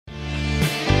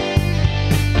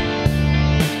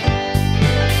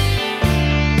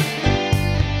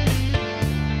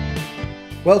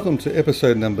Welcome to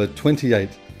episode number 28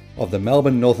 of the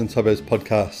Melbourne Northern Suburbs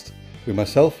podcast with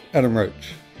myself, Adam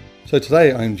Roach. So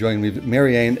today I'm joined with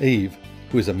Marianne Eve,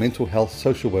 who is a mental health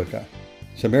social worker.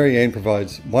 So Marianne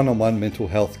provides one-on-one mental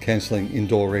health counselling in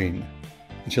Doreen,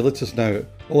 and she lets us know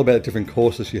all about different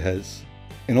courses she has,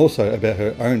 and also about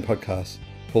her own podcast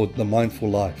called The Mindful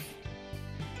Life.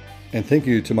 And thank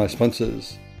you to my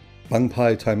sponsors,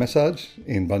 Bangpai Thai Massage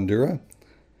in Bandura.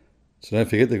 So don't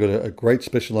forget, they've got a great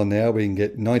special on now where you can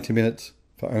get 90 minutes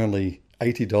for only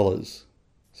 $80.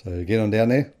 So get on down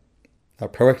there.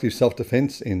 Proactive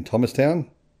Self-Defense in Thomastown,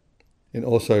 and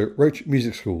also Roach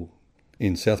Music School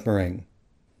in South Morang.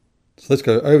 So let's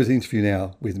go over the interview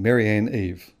now with Marianne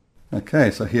Eve. Okay,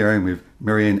 so here I am with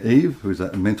Marianne Eve, who is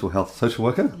a mental health social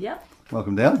worker. Yep.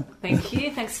 Welcome down. Thank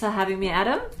you. Thanks for having me,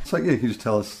 Adam. So yeah, can you just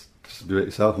tell us just a bit about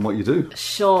yourself and what you do?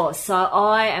 Sure. So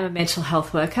I am a mental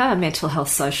health worker, a mental health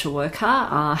social worker.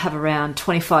 I have around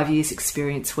 25 years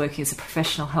experience working as a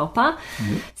professional helper.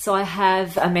 Mm-hmm. So I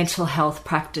have a mental health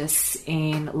practice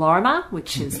in Lorimer,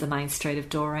 which is the main street of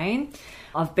Doreen.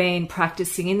 I've been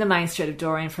practicing in the main street of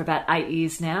Doreen for about 8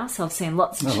 years now, so I've seen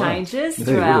lots of changes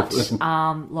throughout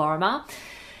Lorimer.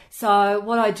 So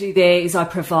what I do there is I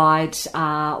provide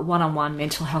one-on-one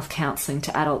mental health counselling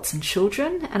to adults and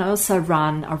children, and I also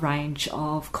run a range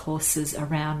of courses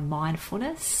around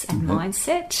mindfulness and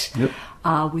mindset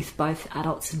with both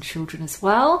adults and children as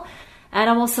well. And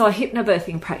I'm also a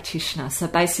hypnobirthing practitioner, so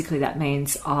basically that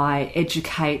means I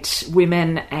educate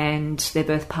women and their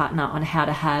birth partner on how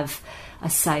to have a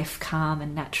safe, calm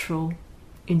and natural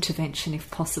intervention, if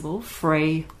possible,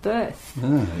 free birth.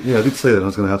 Yeah, I did see that. I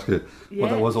was going to ask you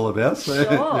what that was all about. So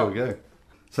sure. There we go.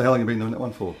 So how long have you been doing that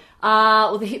one for?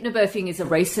 Well, the hypnobirthing is a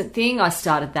recent thing. I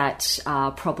started that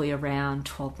probably around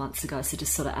 12 months ago, so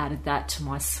just sort of added that to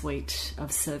my suite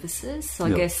of services. So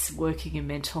I guess working in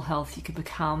mental health, you can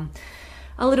become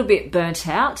a little bit burnt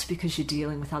out because you're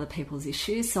dealing with other people's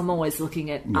issues. So I'm always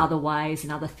looking at other ways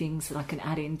and other things that I can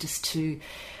add in just to,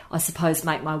 I suppose,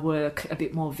 make my work a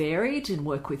bit more varied and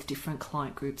work with different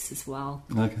client groups as well.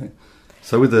 Okay.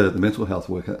 So with the mental health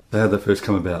worker, how did that first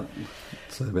come about?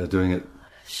 So about doing it?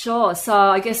 Sure. So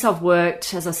I guess I've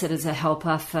worked, as I said, as a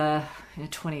helper for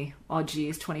 20 odd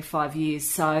years, 25 years.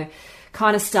 So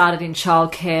kind of started in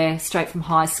childcare straight from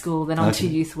high school, then on to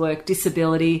youth work,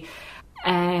 disability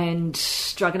and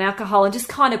drug and alcohol, and just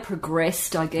kind of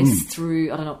progressed, I guess,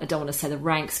 through, I don't want to say the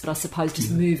ranks, but I suppose just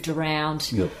moved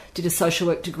around. Did a social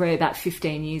work degree about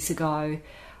 15 years ago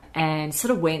and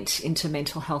sort of went into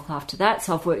mental health after that.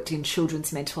 So I've worked in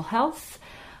children's mental health.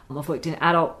 I've worked in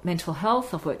adult mental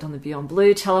health. I've worked on the Beyond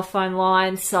Blue telephone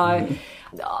line. So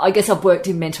I guess I've worked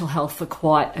in mental health for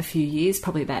quite a few years,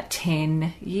 probably about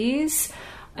 10 years,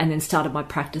 and then started my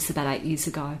practice about 8 years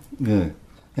ago. Yeah.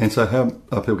 And so how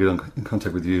people get in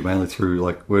contact with you, mainly through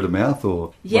like word of mouth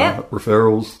or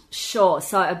referrals? Sure.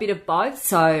 So a bit of both.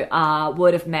 So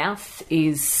word of mouth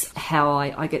is how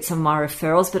I get some of my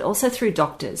referrals, but also through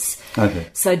doctors. Okay.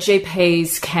 So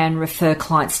GPs can refer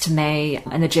clients to me,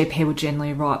 and the GP will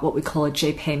generally write what we call a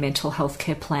GP mental health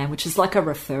care plan, which is like a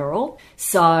referral.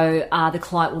 So the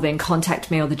client will then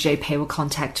contact me, or the GP will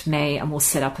contact me, and we'll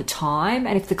set up a time.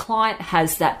 And if the client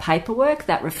has that paperwork,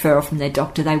 that referral from their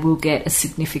doctor, they will get a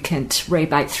significant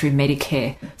rebate through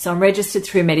Medicare. So I'm registered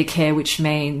through Medicare, which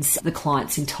means the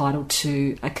client's entitled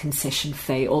to a concession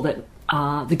fee, or that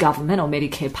the government or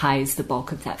Medicare pays the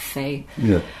bulk of that fee.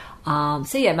 Yeah.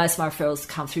 Most of my referrals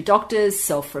come through doctors,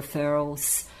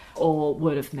 self-referrals, or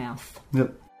word of mouth.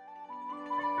 Yep.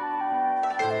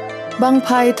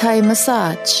 Bangpai Thai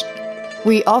Massage.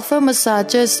 We offer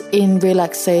massages in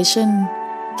relaxation,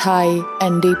 Thai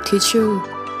and deep tissue.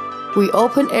 We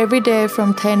open every day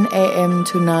from 10 a.m.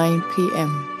 to 9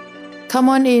 p.m. Come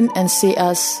on in and see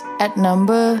us at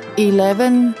number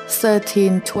 11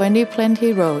 1320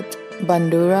 Plenty Road,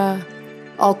 Bandura,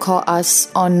 or call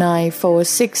us on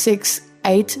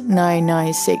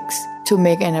 9466-8996 to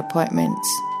make an appointment.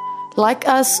 Like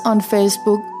us on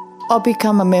Facebook or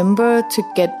become a member to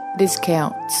get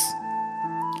discounts.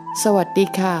 สวัสดี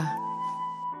ค่ะ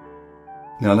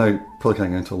Now I know probably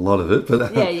can't go into a lot of it, but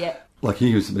like, can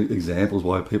you give some examples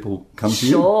why people come to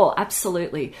you? Sure,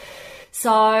 absolutely.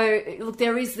 So, look,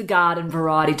 there is the garden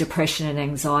variety, depression and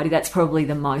anxiety. That's probably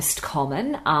the most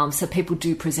common. So people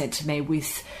do present to me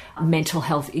with mental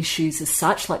health issues as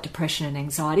such, like depression and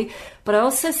anxiety. But I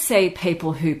also see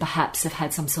people who perhaps have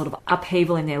had some sort of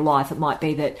upheaval in their life. It might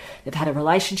be that they've had a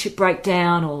relationship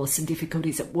breakdown or some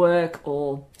difficulties at work,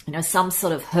 or some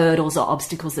sort of hurdles or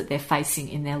obstacles that they're facing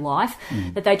in their life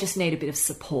that they just need a bit of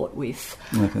support with.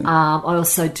 Okay. I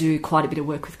also do quite a bit of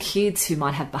work with kids who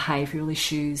might have behavioural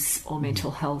issues or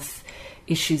mental health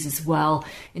issues as well.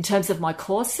 In terms of my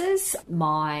courses,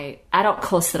 my adult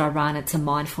course that I run, it's a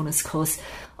mindfulness course.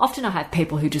 Often I have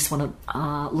people who just want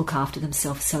to look after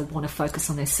themselves, so want to focus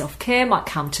on their self-care, might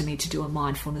come to me to do a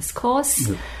mindfulness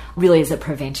course, really as a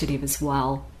preventative as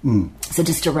well. So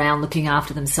just around looking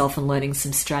after themselves and learning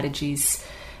some strategies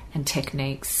and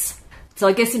techniques. So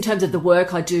I guess in terms of the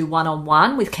work I do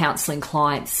one-on-one with counselling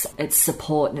clients, it's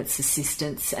support and it's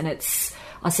assistance, and it's,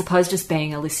 I suppose, just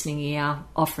being a listening ear,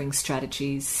 offering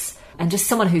strategies, and just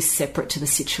someone who's separate to the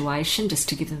situation, just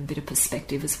to give them a bit of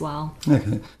perspective as well.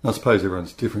 Okay. I suppose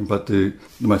everyone's different, but do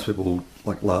most people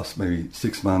last maybe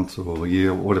 6 months or a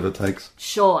year or whatever it takes?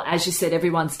 Sure. As you said,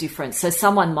 everyone's different. So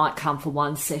someone might come for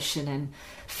one session and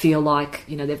feel like,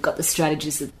 they've got the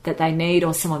strategies that they need,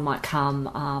 or someone might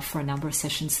come for a number of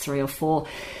sessions, 3 or 4.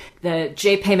 The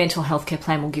GP mental health care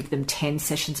plan will give them 10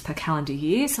 sessions per calendar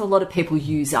year. So a lot of people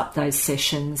use up those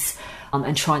sessions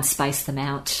and try and space them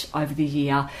out over the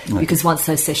year, because once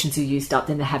those sessions are used up,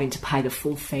 then they're having to pay the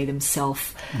full fee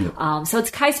themselves. So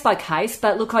it's case by case.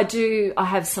 But look, I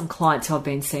have some clients who I've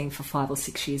been seeing for 5 or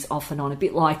 6 years off and on, a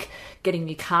bit like getting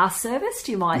your car serviced.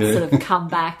 You might sort of come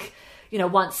back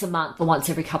once a month or once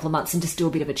every couple of months and just do a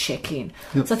bit of a check-in.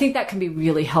 So I think that can be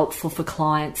really helpful for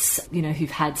clients, who've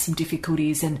had some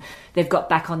difficulties and they've got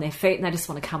back on their feet and they just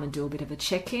want to come and do a bit of a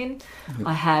check-in.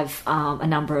 I have a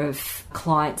number of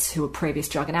clients who are previous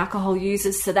drug and alcohol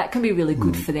users, so that can be really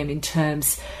good for them in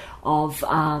terms of,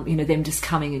 them just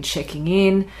coming and checking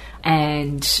in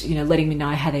and, letting me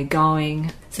know how they're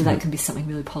going. So that can be something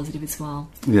really positive as well.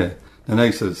 Yeah. I know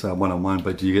you said it's one-on-one,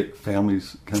 but do you get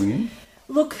families coming in?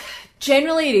 Look,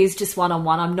 generally it is just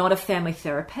one-on-one. I'm not a family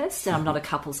therapist and I'm not a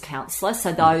couples counsellor,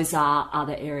 so those are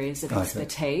other areas of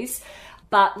expertise.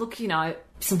 But look,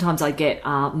 sometimes I get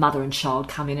mother and child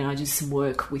come in and I do some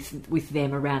work with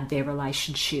them around their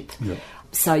relationship.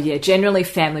 So, generally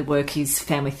family work is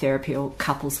family therapy, or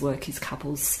couples work is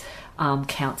couples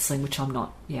counselling, which I'm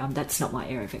not, that's not my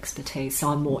area of expertise.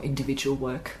 So I'm more individual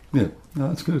work. Yeah, no,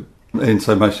 that's good. And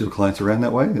so most of your clients are around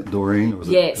that way, at Doreen? Or is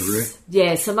it everywhere?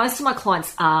 Yeah, so most of my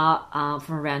clients are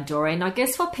from around Doreen. I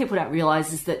guess what people don't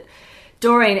realise is that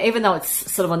Doreen, even though it's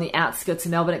sort of on the outskirts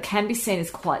of Melbourne, it can be seen as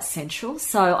quite central.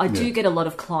 So I do get a lot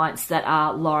of clients that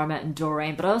are Lorimer and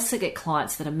Doreen, but I also get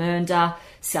clients that are Mernda,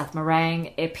 South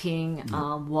Morang, Epping,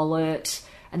 Wollert.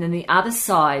 And then the other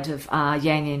side of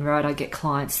Yang Yen Road, I get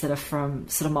clients that are from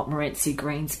sort of Montmorency,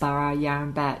 Greensborough,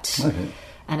 Yarrambat. Okay.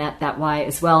 And out that way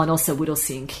as well, and also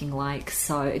Whittlesea and Kinglake.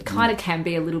 So it kind of can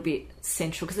be a little bit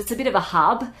central because it's a bit of a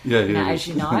hub, as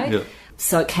you know.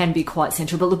 So it can be quite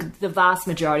central. But look, the vast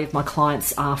majority of my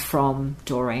clients are from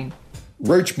Doreen.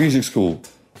 Roach Music School,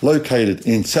 located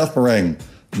in South Morang,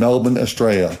 Melbourne,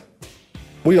 Australia.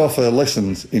 We offer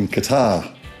lessons in guitar,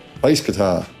 bass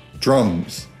guitar,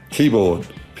 drums, keyboard,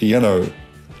 piano,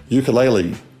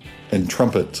 ukulele, and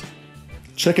trumpet.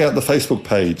 Check out the Facebook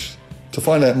page to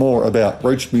find out more about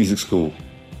Roach Music School.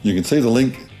 You can see the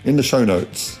link in the show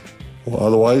notes. Or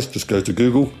otherwise, just go to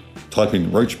Google, type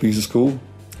in Roach Music School,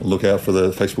 and look out for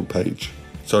the Facebook page.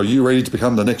 So are you ready to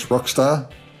become the next rock star?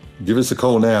 Give us a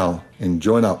call now and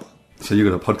join up. So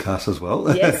you've got a podcast as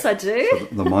well? Yes, I do. So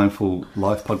the Mindful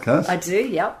Life podcast? I do,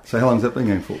 yep. So how long has that been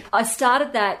going for? I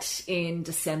started that in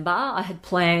December. I had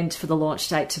planned for the launch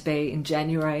date to be in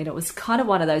January, and it was kind of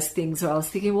one of those things where I was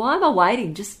thinking, why am I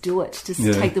waiting? Just do it. Just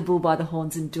take the bull by the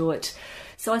horns and do it.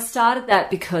 So I started that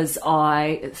because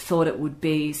I thought it would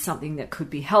be something that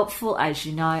could be helpful. As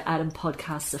you know, Adam,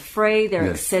 podcasts are free. They're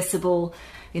accessible.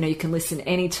 You can listen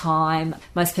anytime.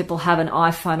 Most people have an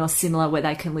iPhone or similar where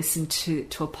they can listen to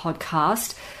a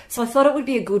podcast. So I thought it would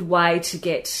be a good way to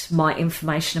get my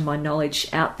information and my knowledge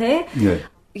out there. Yeah.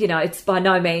 It's by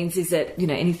no means is it,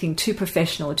 anything too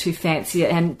professional or too fancy.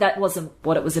 And that wasn't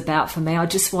what it was about for me. I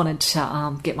just wanted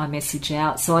to get my message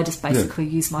out. So I just basically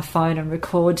use my phone and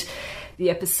record the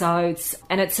episodes.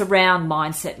 And it's around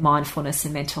mindset, mindfulness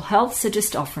and mental health. So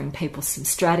just offering people some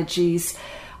strategies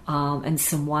and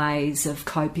some ways of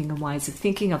coping and ways of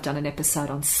thinking. I've done an episode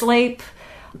on sleep,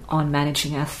 on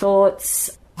managing our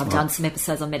thoughts. I've done some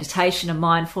episodes on meditation and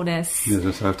mindfulness.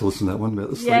 Yeah, so I have to listen to that one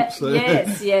about the sleep. So.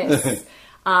 Yes.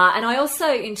 And I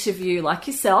also interview, like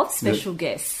yourself, special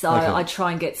guests. So I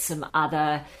try and get some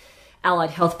other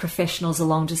allied health professionals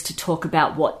along just to talk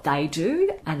about what they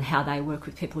do and how they work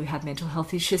with people who have mental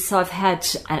health issues. So I've had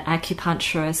an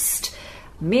acupuncturist,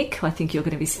 Mick, who I think you're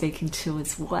going to be speaking to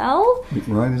as well. Mick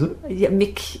Ryan, is it? Yeah,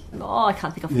 Mick. Oh, I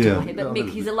can't think off the top of my head, but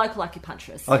Mick, he's a local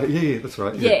acupuncturist. Okay, yeah, that's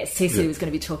right. Yeah. Yes, he said he was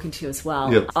going to be talking to you as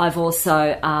well. Yep. I've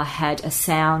also had a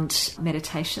sound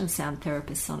meditation, sound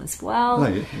therapist on as well. Oh,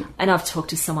 yeah. And I've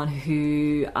talked to someone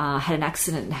who had an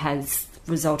accident and has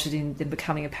resulted in them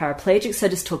becoming a paraplegic. So I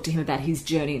just talked to him about his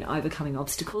journey in overcoming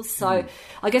obstacles. So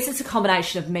I guess it's a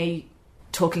combination of me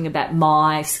talking about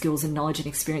my skills and knowledge and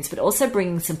experience, but also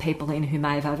bringing some people in who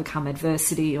may have overcome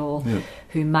adversity or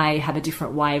who may have a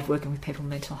different way of working with people with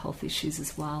mental health issues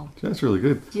as well. That's really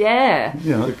good. Yeah.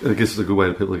 Yeah, I guess it's a good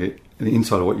way for people to get an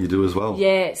insight of what you do as well.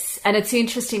 Yes. And it's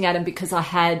interesting, Adam, because I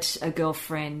had a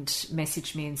girlfriend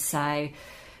message me and say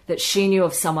that she knew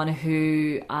of someone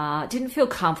who didn't feel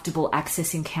comfortable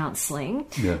accessing counselling.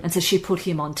 Yeah. And so she put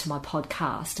him onto my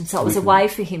podcast. And so it was a way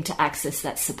for him to access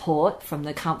that support from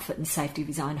the comfort and safety of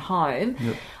his own home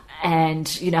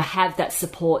and, you know, have that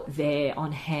support there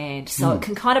on hand. So it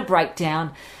can kind of break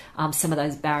down some of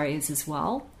those barriers as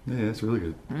well. Yeah, that's really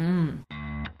good.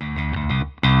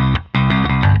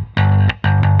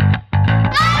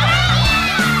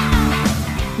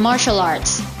 Martial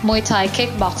arts, Muay Thai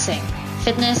kickboxing,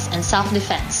 fitness and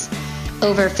self-defense.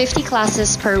 Over 50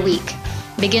 classes per week,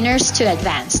 beginners to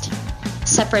advanced.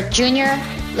 Separate junior,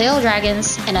 little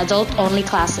dragons, and adult-only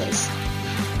classes.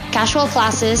 Casual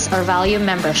classes or value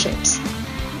memberships.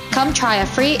 Come try a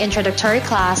free introductory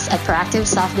class at Proactive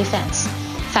Self-Defense,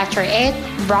 Factory 8,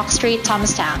 Brock Street,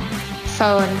 Thomastown.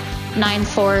 Phone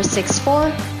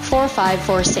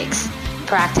 9464-4546.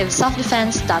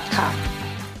 ProactiveSelfDefense.com.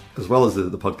 As well as the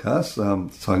podcast,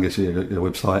 so I guess your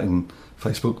website and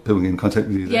Facebook, people can get in contact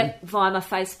with you there. Yep, via my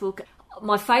Facebook.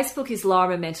 My Facebook is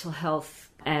Laura Mental Health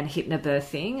and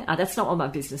Hypnobirthing. That's not what my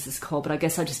business is called, but I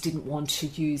guess I just didn't want to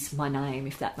use my name,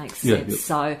 if that makes sense. Yep.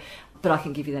 So, but I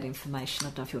can give you that information.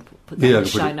 I don't know if you want to put that in the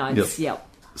show notes. Yep.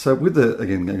 So with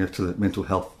again, going back to the mental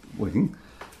health working,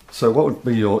 so what would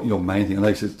be your main thing? I know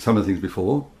you said some of the things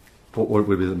before. What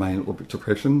would be the main,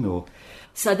 depression or?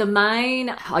 So the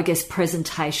main, I guess,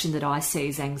 presentation that I see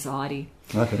is anxiety.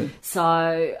 Okay.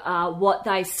 So what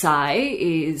they say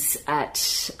is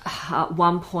at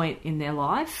one point in their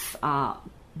life,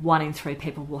 1 in 3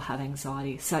 people will have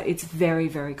anxiety. So it's very,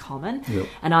 very common. Yep.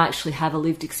 And I actually have a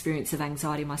lived experience of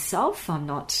anxiety myself. I'm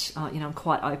not, I'm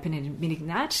quite open in admitting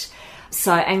that.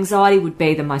 So anxiety would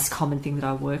be the most common thing that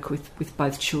I work with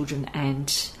both children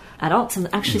and adults. I'm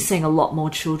actually seeing a lot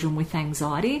more children with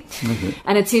anxiety. Okay.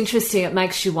 And it's interesting, it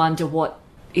makes you wonder what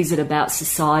is it about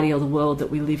society or the world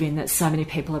that we live in that so many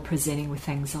people are presenting with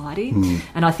anxiety.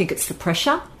 And I think it's the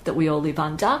pressure that we all live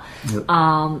under. Yep.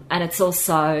 And it's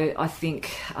also, I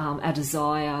think, our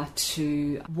desire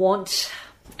to want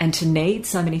and to need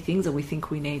so many things, or we think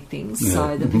we need things. Yeah.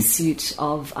 So the pursuit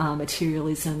of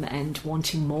materialism and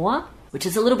wanting more, which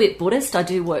is a little bit Buddhist. I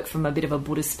do work from a bit of a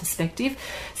Buddhist perspective.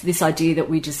 So this idea that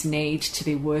we just need to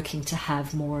be working to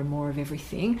have more and more of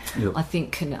everything, Yep. I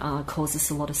think can cause us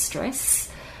a lot of stress.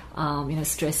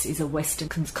 Stress is a Western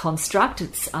construct.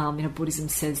 It's, Buddhism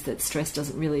says that stress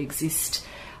doesn't really exist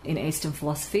in Eastern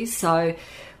philosophy. So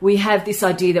we have this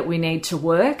idea that we need to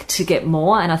work to get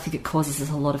more, and I think it causes us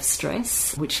a lot of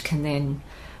stress, which can then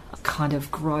kind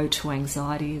of grow to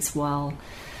anxiety as well.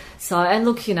 So, and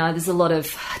look, there's a lot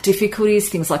of difficulties,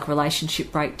 things like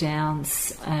relationship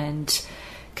breakdowns, and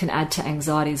can add to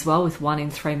anxiety as well, with 1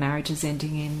 in 3 marriages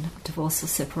ending in divorce or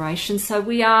separation. So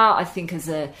we are, I think, as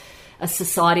a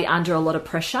society under a lot of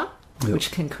pressure, Yep. which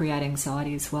can create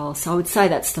anxiety as well. So I would say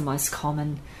that's the most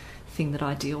common thing that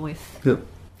I deal with. Yep.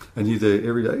 And you there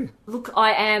every day? Look,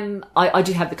 I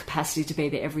do have the capacity to be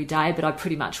there every day, but I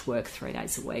pretty much work 3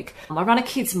 days a week. I run a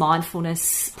kids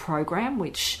mindfulness program,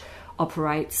 which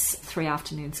operates 3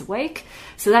 afternoons a week.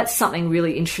 So that's something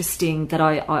really interesting that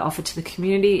I offer to the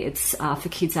community. It's for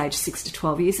kids aged 6 to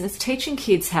 12 years, and it's teaching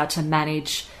kids how to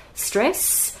manage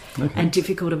stress and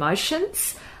difficult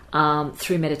emotions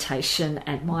through meditation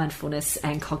and mindfulness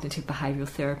and cognitive behavioural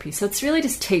therapy. So it's really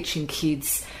just teaching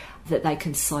kids that they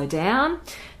can slow down,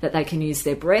 that they can use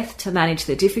their breath to manage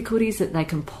their difficulties, that they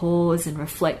can pause and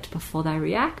reflect before they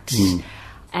react.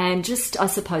 And just, I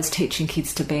suppose, teaching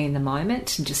kids to be in the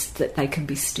moment and just that they can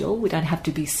be still. We don't have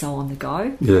to be so on the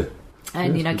go. Yeah.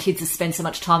 And, kids spend so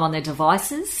much time on their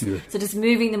devices. Yeah. So just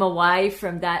moving them away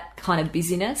from that kind of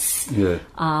busyness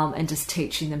and just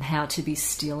teaching them how to be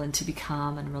still and to be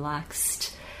calm and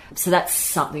relaxed. So that's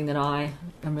something that I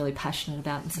am really passionate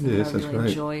about and something that I really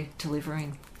enjoy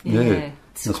delivering. Yeah.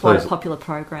 It's quite a popular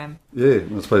program. Yeah.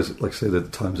 And I suppose, like I said, the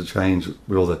times have changed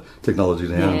with all the technology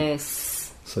now.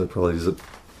 Yes. So probably is a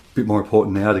bit more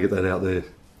important now to get that out there.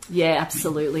 Yeah,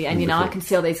 absolutely. And, you know, I can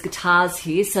see all these guitars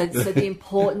here. So the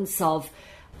importance of,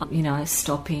 you know,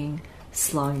 stopping,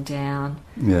 slowing down,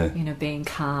 Yeah. you know, being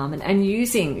calm and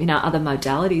using, you know, other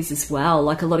modalities as well.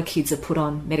 Like a lot of kids are put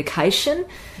on medication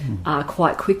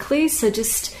quite quickly. So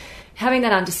just having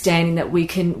that understanding that we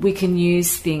can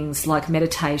use things like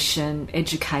meditation,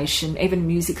 education, even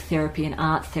music therapy and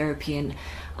art therapy and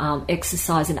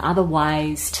exercise and other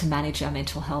ways to manage our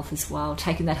mental health as well,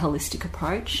 taking that holistic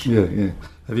approach. Yeah, yeah.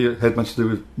 Have you had much to do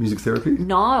with music therapy?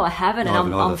 No, I haven't, No,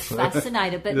 and I I'm haven't either.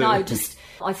 fascinated. But Yeah. no, just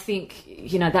I think,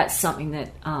 you know, that's something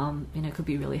that, you know, could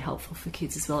be really helpful for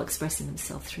kids as well, expressing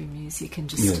themselves through music. And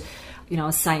just, you know, I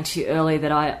was saying to you earlier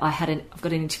that I've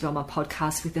got an interview on my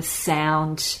podcast with a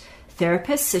sound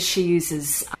therapist. So she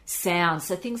uses sound,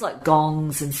 so things like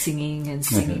gongs and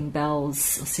singing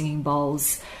bells or singing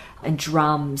bowls and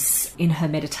drums in her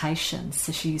meditations.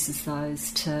 So she uses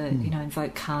those to, you know,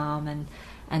 invoke calm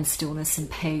and stillness and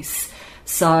peace.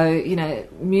 So, you know,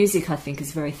 music I think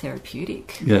is very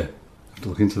therapeutic. Yeah. Have to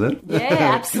look into that. Yeah,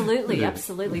 absolutely,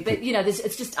 absolutely. But, you know,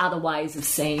 it's just other ways of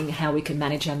seeing how we can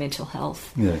manage our mental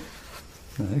health. Yeah.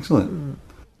 Excellent.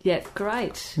 Yeah,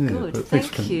 great. Yeah, Good. but thanks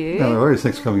Thank you. No worries.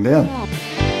 Thanks for coming down.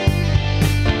 Yeah.